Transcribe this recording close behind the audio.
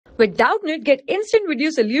With Doubtnut, get instant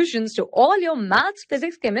video solutions to all your maths,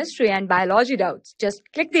 physics, chemistry, and biology doubts. Just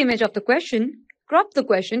click the image of the question, crop the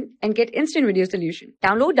question, and get instant video solution.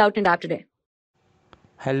 Download Doubtnut app today.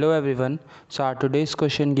 Hello everyone. So our today's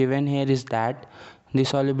question given here is that the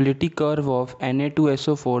solubility curve of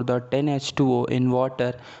Na2SO4.10H2O in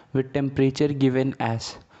water with temperature given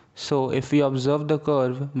as. So if we observe the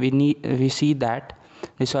curve, we see that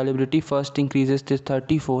the solubility first increases to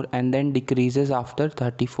 34 and then decreases after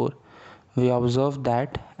 34. We observe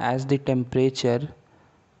that as the temperature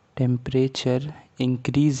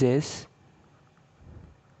increases,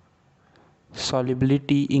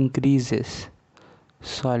 solubility increases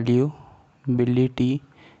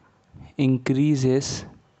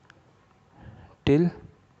till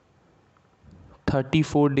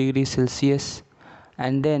 34 degrees Celsius,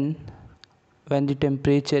 and then when the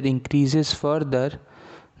temperature increases further,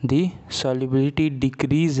 the solubility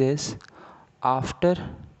decreases after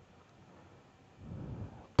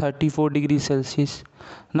 34 degrees Celsius.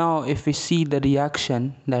 Now if we see the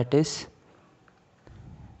reaction, that is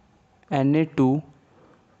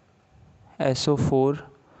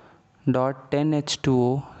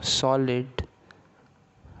Na2SO4.10H2O solid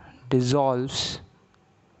dissolves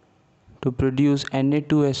to produce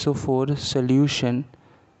Na2SO4 solution,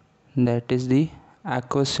 that is the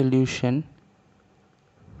aqueous solution.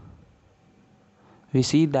 We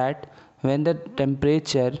see that when the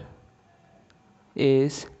temperature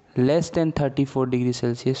is less than 34 degrees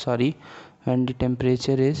Celsius, when the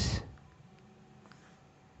temperature is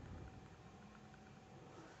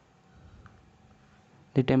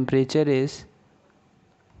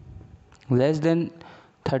less than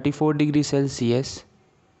 34 degrees Celsius,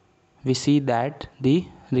 we see that the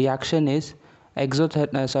reaction is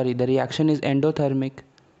endothermic.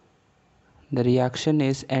 The reaction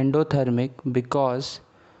is endothermic because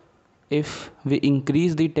if we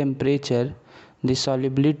increase the temperature, the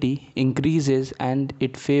solubility increases and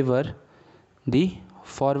it favors the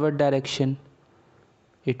forward direction.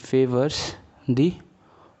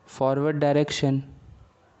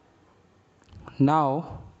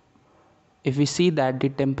 Now if we see that the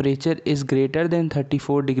temperature is greater than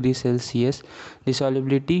 34 degrees Celsius, the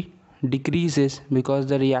solubility decreases because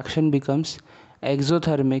the reaction becomes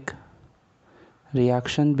exothermic.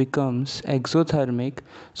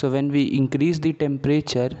 So when we increase the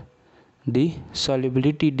temperature, the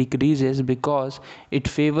solubility decreases because it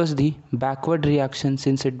favors the backward reaction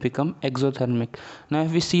since it becomes exothermic. Now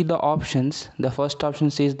if we see the options, the first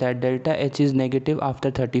option says that delta H is negative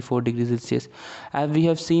after 34 degrees Celsius. As we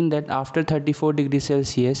have seen that after 34 degrees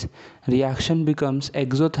Celsius, reaction becomes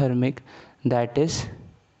exothermic, that is,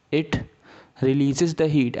 it releases the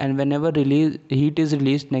heat, and whenever heat is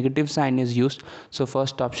released, negative sign is used. So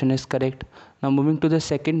first option is correct. Now moving to the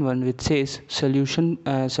second one, which says solution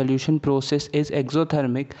process is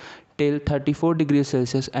exothermic till 34 degrees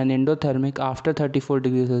Celsius and endothermic after 34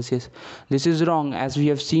 degrees Celsius. This is wrong, as we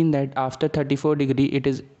have seen that after 34 degree it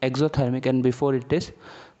is exothermic and before it is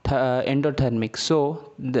endothermic.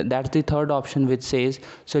 So that's the third option, which says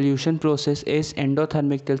solution process is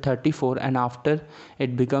endothermic till 34 and after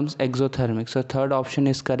it becomes exothermic. So third option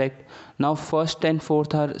is correct. Now first and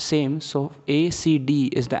fourth are same, so A, C, D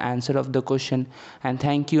is the answer of the question. And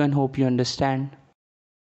thank you and hope you understand.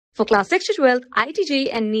 For class 6 to 12, IIT JEE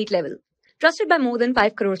and NEET level. Trusted by more than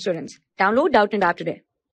 5 crore students. Download Doubtnut app today.